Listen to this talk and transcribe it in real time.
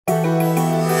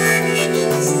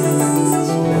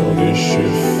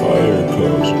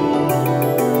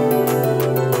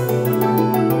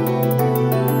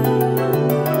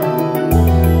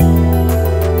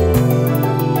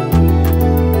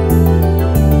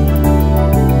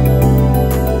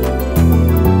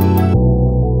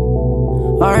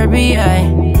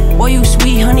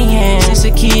It's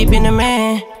a kid been a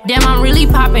man. Damn, I'm really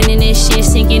popping and this shit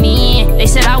sinking in. They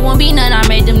said I won't be none, I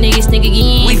made them niggas think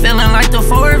again. We feeling like the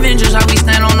 4 Avengers, how we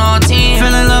stand on all 10.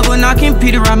 Fell in love with knocking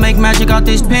Peter, I make magic out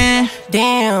this pen.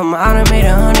 Damn, I done made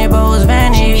 100 bows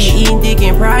vanish. Eating dick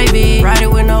in private, ride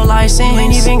it with no license.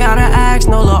 Ain't even gotta ask,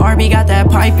 no LilRB got that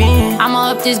pipe in.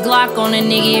 I'ma up this Glock on a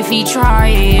nigga if he try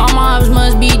it. All my ups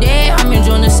must be dead, I'm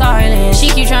enjoying the silence. She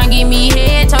keep trying to give me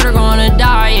head, told her go on a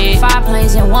diet. 5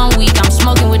 plays in 1 week, I'm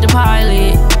smoking with the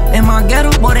pilot. In my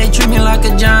ghetto, boy, they treat me like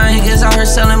a giant. Niggas out here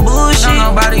selling bullshit, don't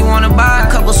nobody wanna buy.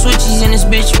 A couple switches in this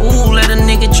bitch, ooh, let a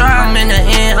nigga try. I'm in the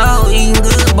NO, eating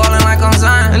good, ballin' like I'm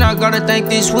Zion. And I gotta thank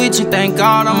this switch and thank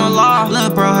God I'm alive.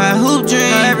 Lil' bro had hoop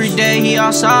dreams, every day he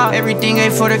outside. Everything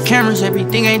ain't for the cameras,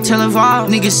 everything ain't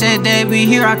televised. Niggas said they be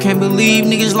here, I can't believe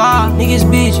niggas lie. Niggas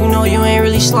bitch, you know you ain't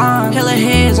really slime. Hella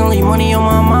heads, only money on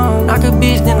my mind. Knock a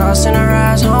bitch, then I send her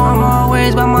ass home. I'm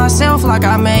always by myself like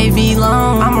I made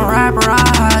V-Long. I'm a rapper, I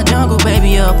hide jungle,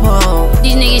 baby, uphold.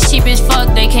 These niggas cheap as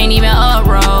fuck, they can't even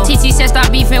uproll. TT said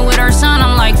stop beefing with her son,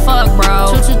 I'm like fuck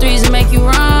bro. 2 2 3s to make you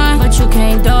run, but you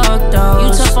can't duck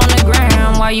those. You tough on the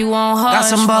ground, why you won't hush? Got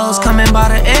some balls coming by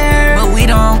the air, but we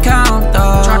don't count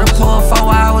those. Try to pull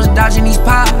 4 hours dodging these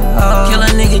potholes. Kill a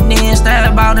nigga then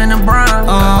stab out in the Bronx.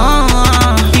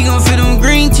 He gon' feel them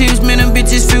green tips, man, them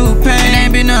bitches feel pain. It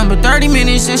ain't been nothing but 30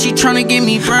 minutes since she tryna get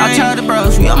me brain. I told the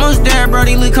bros, we almost there,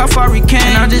 brody, look how far we came.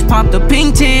 And I just popped a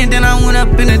pink 10, then I went up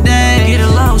in a day. Get it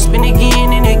low, spin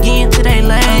again and again till they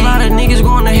lay. A lot of niggas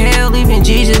going to hell, even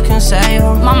Jesus can save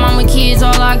them. My mama kids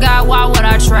all I got, why would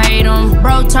I trade them?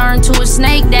 Bro turned to a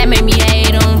snake, that made me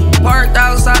hate him. Parked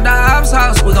outside the ops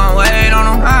house, we gon' wait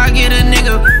on him. I get a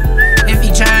nigga if he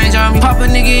change on me. Pop a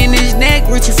nigga in his neck,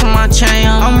 reaching for my chain.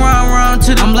 I'm round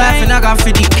to the I'm laughing, I got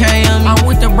 50K on me. I'm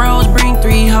with the bros, bring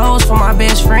 3 hoes for my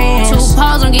best friends. 2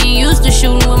 paws, I'm getting used to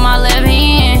shooting with my left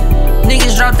hand.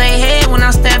 Niggas drop their head when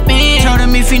I step in. Told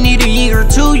him if you need a year or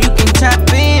 2, you can tap